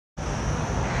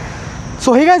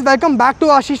So hey guys, welcome back to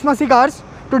Ashish Masi Cars.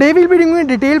 Today we'll be doing a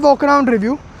detailed walk around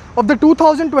review of the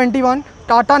 2021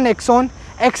 Tata Nexon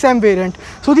XM variant.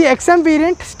 So the XM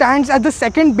variant stands as the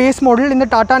second base model in the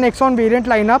Tata Nexon variant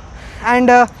lineup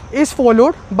and is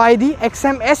followed by the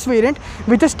XMS variant,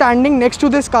 which is standing next to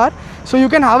this car. So you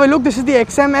can have a look. This is the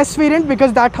XMS variant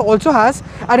because that also has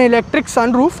an electric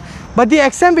sunroof, but the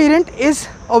XM variant is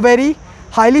a very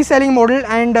highly selling model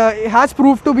and it has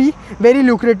proved to be very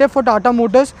lucrative for Tata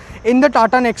Motors in the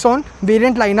Tata Nexon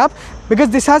variant lineup, because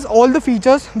this has all the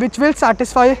features which will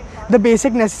satisfy the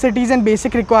basic necessities and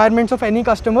basic requirements of any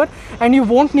customer, and you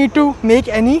won't need to make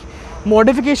any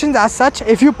modifications as such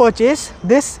if you purchase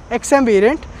this XM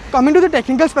variant. Coming to the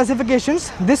technical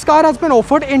specifications, this car has been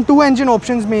offered in two engine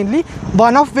options mainly,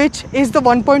 one of which is the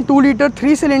 1.2 litre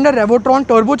 3-cylinder Revotron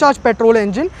turbocharged petrol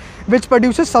engine, which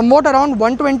produces somewhat around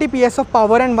 120 PS of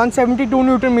power and 172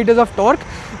 Newton meters of torque.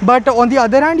 But on the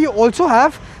other hand, you also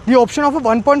have the option of a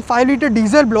 1.5 litre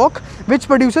diesel block, which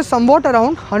produces somewhat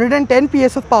around 110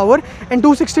 PS of power and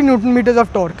 260 Newton meters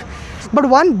of torque. But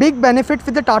one big benefit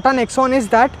with the Tata Nexon is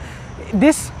that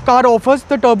this car offers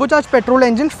the turbocharged petrol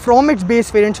engine from its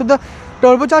base variant. So the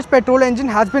turbocharged petrol engine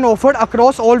has been offered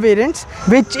across all variants,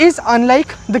 which is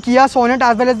unlike the Kia Sonet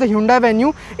as well as the Hyundai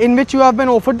Venue, in which you have been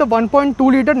offered the 1.2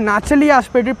 litre naturally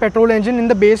aspirated petrol engine in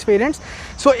the base variants.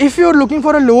 So if you are looking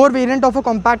for a lower variant of a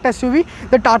compact SUV,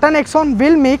 the Tata Nexon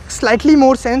will make slightly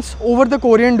more sense over the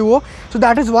Korean Duo. So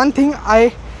that is one thing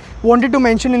I wanted to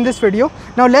mention in this video.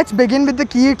 Now let's begin with the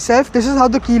key itself. This is how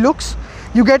the key looks.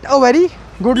 You get a very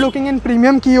good looking and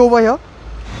premium key over here,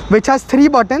 which has three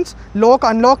buttons: lock,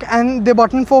 unlock, and the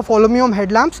button for follow me home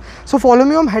headlamps. So follow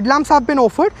me home headlamps have been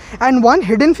offered, and one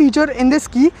hidden feature in this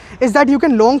key is that you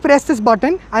can long press this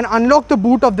button and unlock the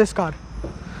boot of this car.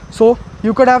 So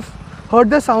you could have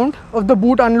heard the sound of the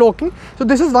boot unlocking. So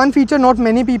this is one feature not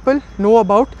many people know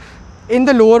about in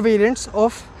the lower variants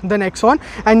of the Nexon,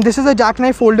 and this is a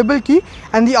jackknife foldable key,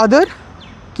 and the other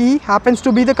key happens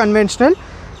to be the conventional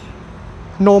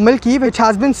normal key, which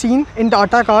has been seen in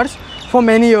Tata cars for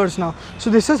many years now.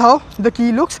 So this is how the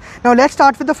key looks. Now let's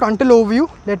start with the frontal overview.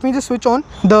 Let me just switch on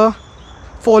the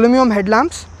follow me home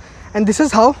headlamps, and this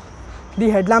is how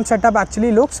the headlamp setup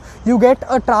actually looks. You get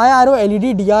a tri-arrow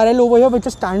LED DRL over here, which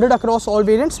is standard across all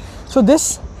variants. So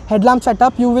this headlamp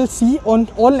setup you will see on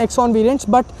all Nexon variants,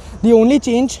 but the only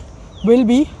change will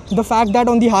be the fact that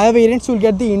on the higher variants you will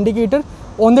get the indicator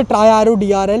on the tri-arrow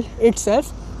DRL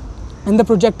itself. And the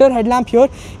projector headlamp here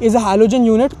is a halogen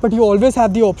unit, but you always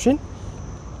have the option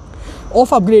of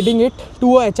upgrading it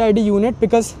to a HID unit,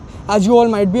 because as you all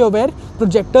might be aware,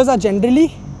 projectors are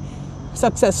generally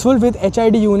successful with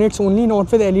HID units only,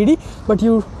 not with LED, but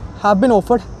you have been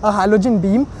offered a halogen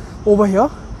beam over here.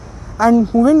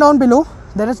 And moving down below,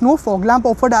 there is no fog lamp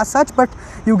offered as such, but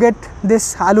you get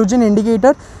this halogen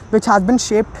indicator which has been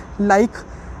shaped like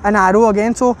an arrow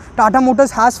again. So Tata Motors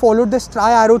has followed this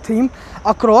tri-arrow theme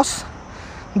across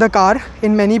the car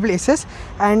in many places,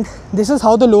 and this is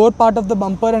how the lower part of the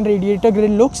bumper and radiator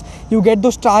grille looks. You get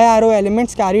those tri-arrow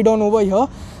elements carried on over here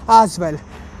as well.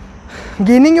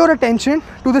 Gaining your attention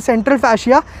to the central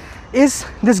fascia is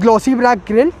this glossy black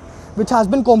grille, which has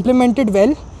been complemented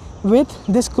well with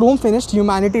this chrome finished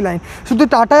Humanity line. So the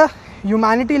Tata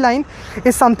Humanity line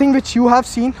is something which you have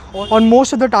seen on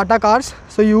most of the Tata cars,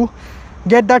 so you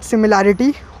get that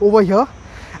similarity over here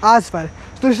as well.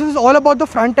 So this is all about the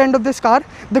front end of this car.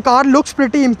 The car looks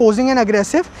pretty imposing and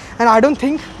aggressive, and I don't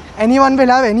think anyone will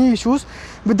have any issues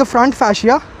with the front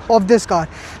fascia of this car.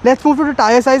 Let's move to the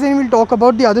tire size and we'll talk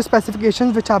about the other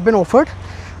specifications which have been offered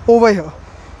over here.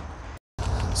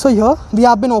 So here we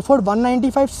have been offered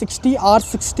 195/60 R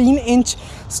 16-inch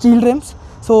steel rims.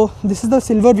 So this is the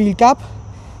silver wheel cap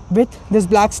with this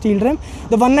black steel rim.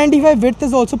 The 195 width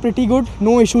is also pretty good,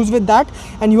 no issues with that,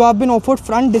 and you have been offered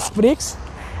front disc brakes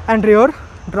and rear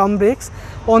drum brakes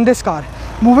on this car.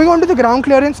 Moving on to the ground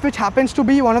clearance, which happens to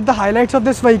be one of the highlights of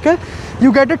this vehicle,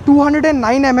 you get a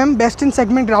 209 mm best in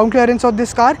segment ground clearance of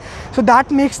this car. So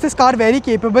that makes this car very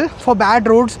capable for bad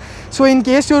roads. So in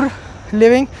case you're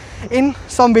living in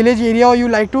some village area or you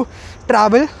like to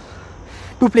travel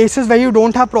to places where you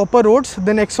don't have proper roads,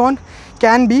 the Nexon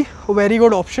can be a very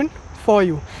good option for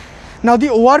you. Now the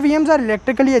ORVMs are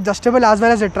electrically adjustable as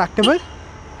well as retractable.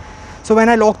 So when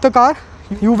I lock the car,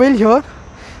 you will hear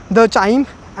the chime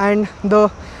and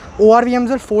the ORVMs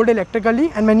will fold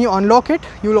electrically, and when you unlock it,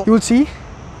 you'll see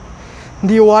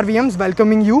the ORVMs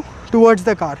welcoming you towards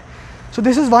the car. So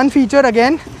this is one feature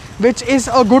again which is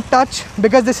a good touch,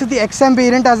 because this is the XM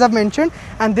variant as I've mentioned,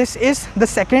 and this is the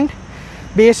second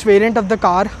base variant of the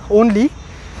car only.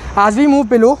 As we move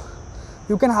below,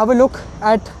 you can have a look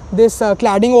at this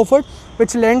cladding offered,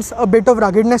 which lends a bit of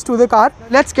ruggedness to the car.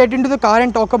 Let's get into the car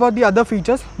and talk about the other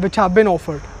features which have been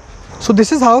offered. So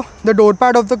this is how the door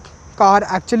pad of the car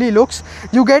actually looks.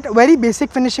 You get very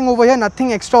basic finishing over here,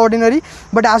 nothing extraordinary,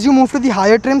 but as you move to the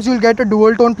higher trims, you'll get a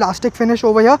dual tone plastic finish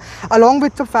over here, along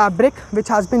with the fabric which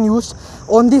has been used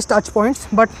on these touch points,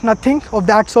 but nothing of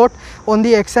that sort on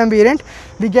the XM variant.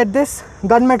 We get this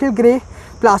gunmetal grey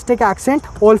plastic accent,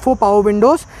 all 4 power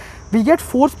windows. We get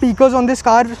 4 speakers on this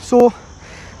car, so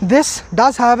this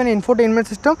does have an infotainment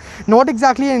system, not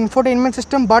exactly an infotainment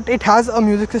system, but it has a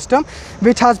music system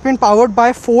which has been powered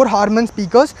by 4 Harman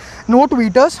speakers, no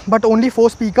tweeters, but only 4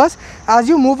 speakers. As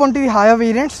you move on to the higher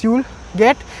variants, you'll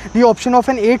get the option of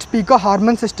an 8 speaker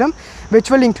Harman system, which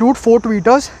will include 4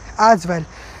 tweeters as well.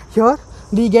 Here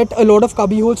we get a lot of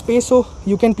cubbyhole space, so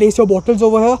you can place your bottles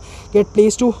over here, get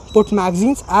place to put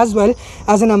magazines, as well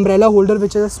as an umbrella holder,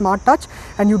 which is a smart touch,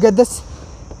 and you get this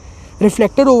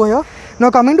reflector over here.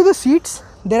 Now coming to the seats,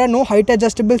 there are no height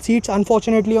adjustable seats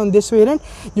unfortunately on this variant.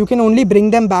 You can only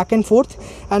bring them back and forth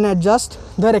and adjust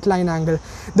the recline angle.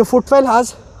 The footwell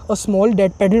has a small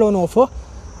dead pedal on offer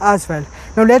as well.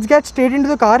 Now let's get straight into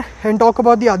the car and talk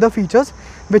about the other features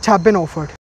which have been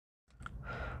offered.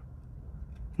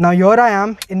 Now here I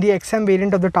am in the XM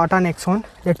variant of the Tata Nexon.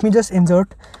 Let me just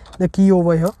insert the key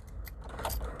over here.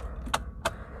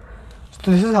 So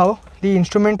this is how the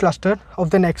instrument cluster of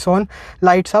the Nexon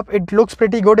lights up. It looks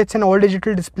pretty good. It's an all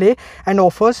digital display and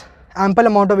offers ample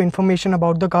amount of information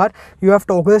about the car. You have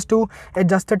toggles to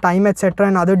adjust the time, etc.,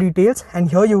 and other details, and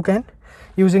here you can,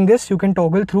 using this, you can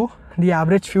toggle through the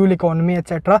average fuel economy,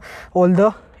 etc., all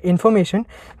the information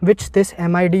which this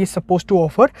MID is supposed to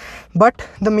offer. But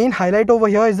the main highlight over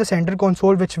here is the center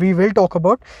console, which we will talk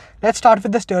about. Let's start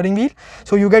with the steering wheel.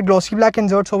 So you get glossy black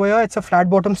inserts over here. It's a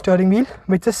flat bottom steering wheel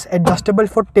which is adjustable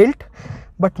for tilt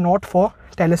but not for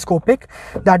telescopic.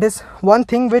 That is one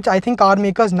thing which I think car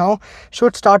makers now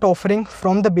should start offering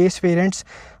from the base variants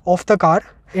of the car.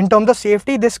 In terms of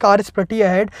safety, this car is pretty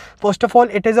ahead. First of all,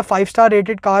 it is a 5-star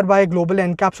rated car by Global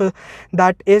NCAP, so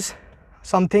that is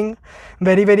something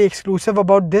very exclusive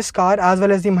about this car, as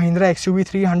well as the Mahindra XUV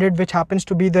 300, which happens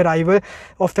to be the rival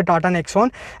of the Tata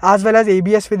Nexon, as well as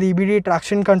ABS with EBD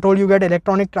traction control. You get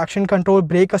electronic traction control,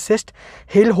 brake assist,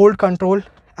 hill hold control,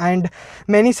 and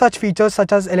many such features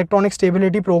such as electronic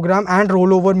stability program and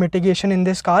rollover mitigation in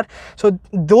this car. So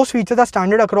those features are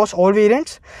standard across all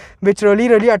variants, which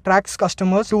really attracts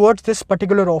customers towards this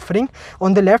particular offering.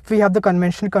 On the left we have the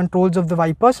conventional controls of the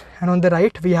wipers, and on the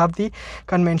right we have the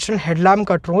conventional headlamp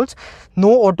controls. No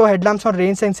auto headlamps or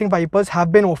rain sensing wipers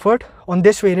have been offered on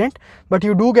this variant, but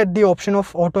you do get the option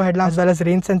of auto headlamps as well as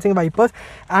rain sensing wipers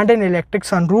and an electric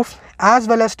sunroof, as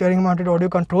well as steering mounted audio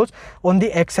controls on the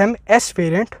XM-S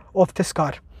variant of this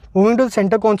car. Moving to the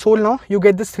center console now, you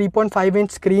get this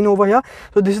 3.5-inch screen over here.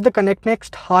 So this is the Connect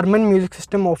Next Harman music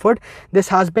system offered. This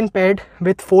has been paired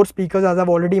with 4 speakers, as I've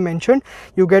already mentioned.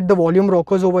 You get the volume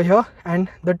rockers over here and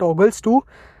the toggles to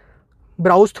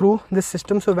browse through this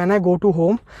system. So when I go to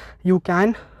home, you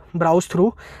can browse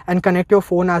through and connect your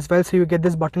phone as well. So you get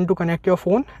this button to connect your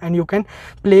phone and you can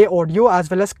play audio as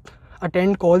well as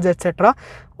attend calls, etc.,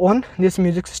 on this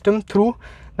music system through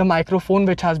the microphone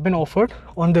which has been offered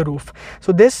on the roof.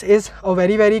 So this is a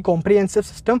very comprehensive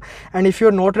system, and if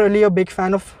you're not really a big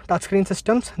fan of touchscreen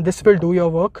systems, this will do your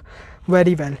work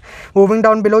very well. Moving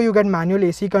down below, you get manual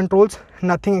AC controls,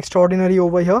 nothing extraordinary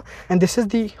over here, and this is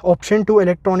the option to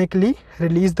electronically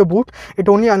release the boot. It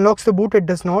only unlocks the boot. It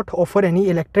does not offer any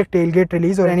electric tailgate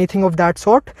release or anything of that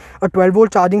sort. A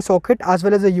 12-volt charging socket as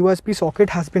well as a USB socket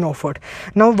has been offered.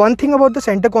 Now one thing about the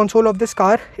center console of this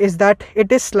car is that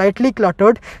it is slightly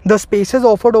cluttered. The spaces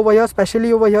offered over here,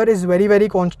 especially over here, is very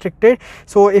constricted.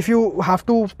 So if you have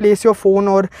to place your phone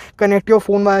or connect your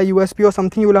phone via USB or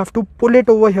something, you will have to pull it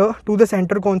over here to the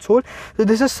center console. So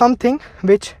this is something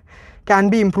which can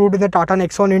be improved in the Tata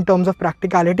Nexon in terms of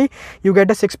practicality. You get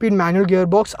a 6-speed manual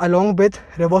gearbox along with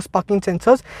reverse parking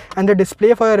sensors, and the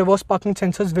display for your reverse parking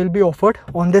sensors will be offered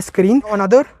on the screen.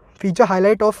 Another feature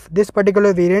highlight of this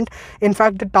particular variant, in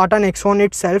fact the Tata Nexon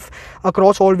itself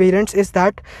across all variants, is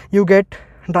that you get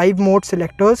drive mode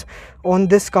selectors on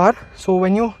this car. So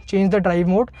when you change the drive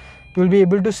mode, you will be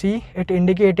able to see it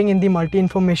indicating in the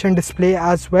multi-information display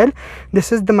as well.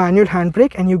 This is the manual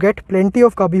handbrake, and you get plenty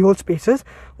of cubbyhole spaces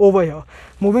over here.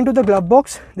 Moving to the glove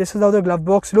box, this is how the glove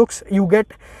box looks. You get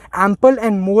ample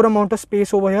and more amount of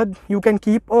space over here. You can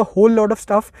keep a whole lot of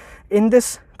stuff in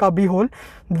this cubbyhole,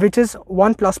 which is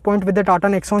one plus point with the Tata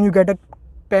Nexon. You get a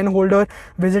pen holder,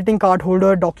 visiting card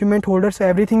holder, document holder, so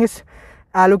everything is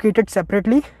allocated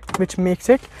separately, which makes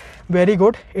it very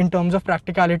good in terms of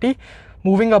practicality.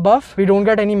 Moving above, we don't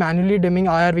get any manually dimming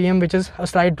IRVM, which is a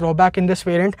slight drawback in this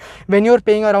variant. When you're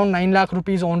paying around 9 lakh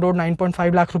rupees on road,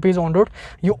 9.5 lakh rupees on road,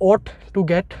 you ought to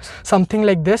get something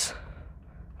like this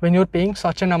when you're paying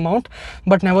such an amount.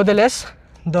 But nevertheless,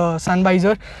 the sun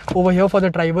visor over here for the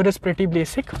driver is pretty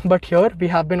basic, but here we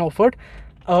have been offered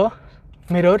a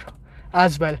mirror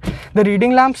as well. The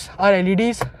reading lamps are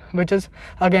LEDs, which is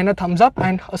again a thumbs up,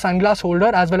 and a sunglass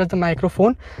holder as well as the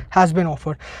microphone has been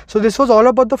offered. So this was all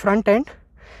about the front end.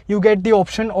 You get the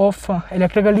option of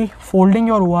electrically folding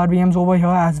your ORVMs over here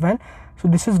as well. So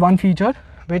this is one feature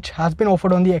which has been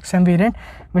offered on the XM variant,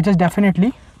 which is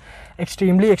definitely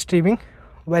extremely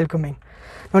welcoming.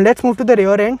 Now let's move to the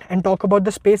rear end and talk about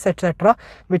the space, etc.,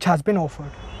 which has been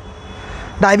offered.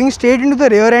 Diving straight into the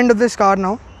rear end of this car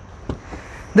now.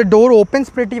 The door opens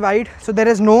pretty wide, so there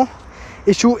is no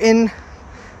issue in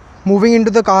moving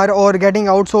into the car or getting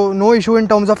out, so no issue in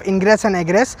terms of ingress and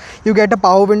egress. You get a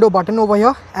power window button over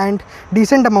here and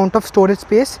decent amount of storage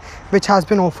space which has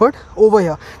been offered over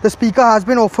here. The speaker has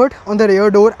been offered on the rear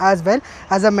door as well.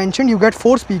 As I mentioned, you get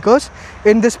 4 speakers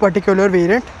in this particular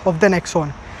variant of the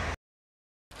Nexon.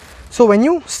 So when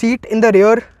you seat in the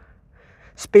rear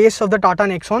space of the Tata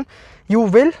Nexon, you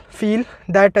will feel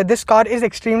that this car is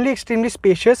extremely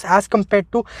spacious as compared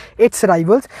to its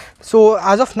rivals. So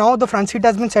as of now, the front seat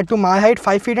has been set to my height.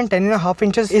 5 feet and 10.5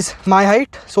 inches is my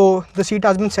height, so the seat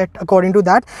has been set according to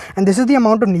that. And this is the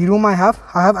amount of knee room I have.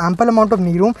 I have ample amount of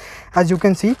knee room, as you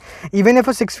can see. Even if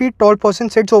a 6 feet tall person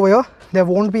sits over here, there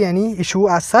won't be any issue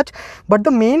as such. But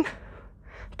the main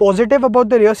positive about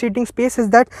the rear seating space is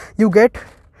that you get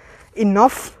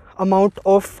enough amount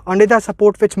of under-thigh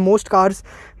support which most cars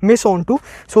miss onto.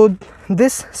 So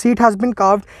this seat has been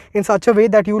carved in such a way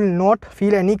that you will not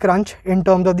feel any crunch in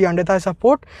terms of the under-thigh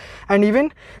support. And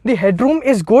even the headroom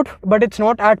is good, but it's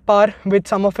not at par with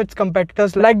some of its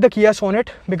competitors like the Kia Sonet,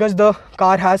 because the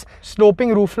car has sloping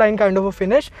roofline kind of a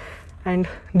finish and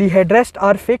the headrests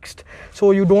are fixed,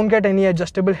 so you don't get any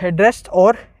adjustable headrest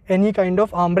or any kind of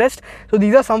armrest. So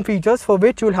these are some features for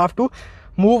which you will have to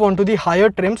move on to the higher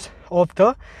trims of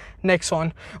the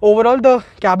Nexon. Overall, the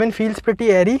cabin feels pretty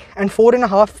airy and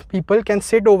 4.5 people can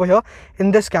sit over here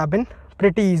in this cabin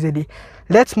pretty easily.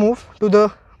 Let's move to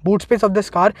the boot space of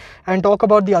this car and talk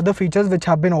about the other features which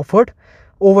have been offered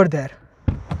over there.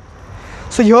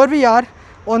 So here we are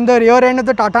on the rear end of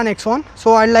the Tata Nexon.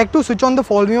 So I'd like to switch on the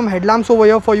volume headlamps over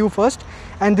here for you first,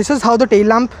 and this is how the tail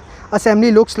lamp assembly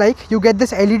looks like. You get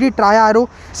this LED tri-arrow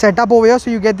setup over here,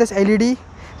 so you get this LED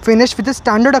finish which is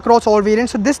standard across all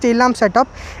variants. So this tail lamp setup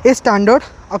is standard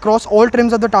across all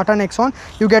trims of the Tata Nexon.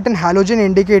 You get an halogen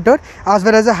indicator as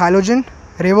well as a halogen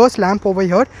reverse lamp over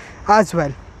here as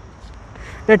well.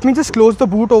 Let me just close the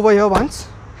boot over here once,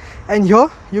 and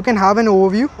here you can have an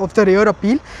overview of the rear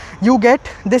appeal. You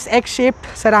get this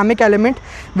X-shaped ceramic element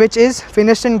which is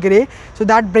finished in grey, so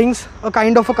that brings a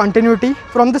kind of a continuity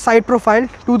from the side profile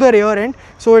to the rear end,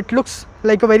 so it looks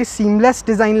like a very seamless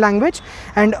design language.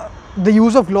 And the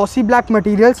use of glossy black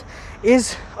materials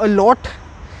is a lot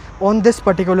on this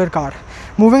particular car.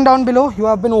 Moving down below, you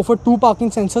have been offered 2 parking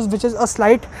sensors, which is a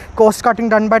slight cost cutting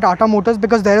done by Tata Motors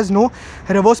because there is no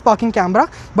reverse parking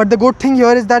camera. But the good thing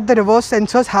here is that the reverse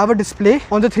sensors have a display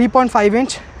on the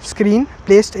 3.5-inch screen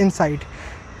placed inside.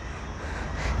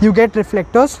 You get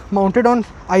reflectors mounted on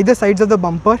either sides of the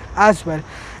bumper as well.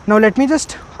 Now let me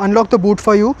just unlock the boot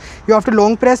for you. You have to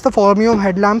long press the Formium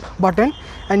headlamp button,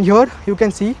 and here you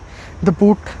can see the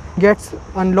boot gets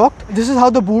unlocked. This is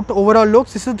how the boot overall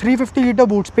looks. This is a 350-liter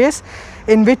boot space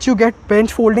in which you get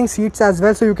bench folding seats as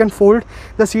well, so you can fold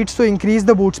the seats to increase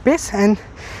the boot space. And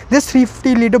this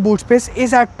 350-liter boot space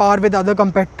is at par with other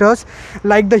competitors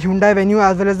like the Hyundai Venue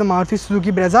as well as the Maruti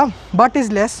Suzuki Brezza, but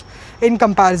is less in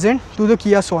comparison to the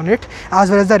Kia Sonet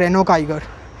as well as the Renault Kiger.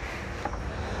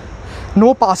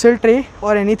 No parcel tray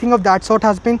or anything of that sort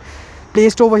has been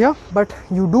placed over here, but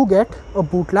you do get a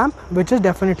boot lamp, which is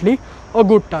definitely a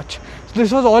good touch. So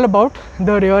this was all about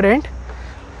the rear end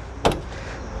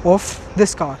of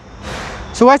this car.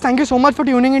 So guys, thank you so much for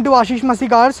tuning into Ashish Masi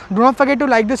Cars. Do not forget to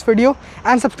like this video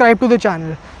and subscribe to the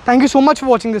channel. Thank you so much for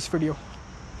watching this video.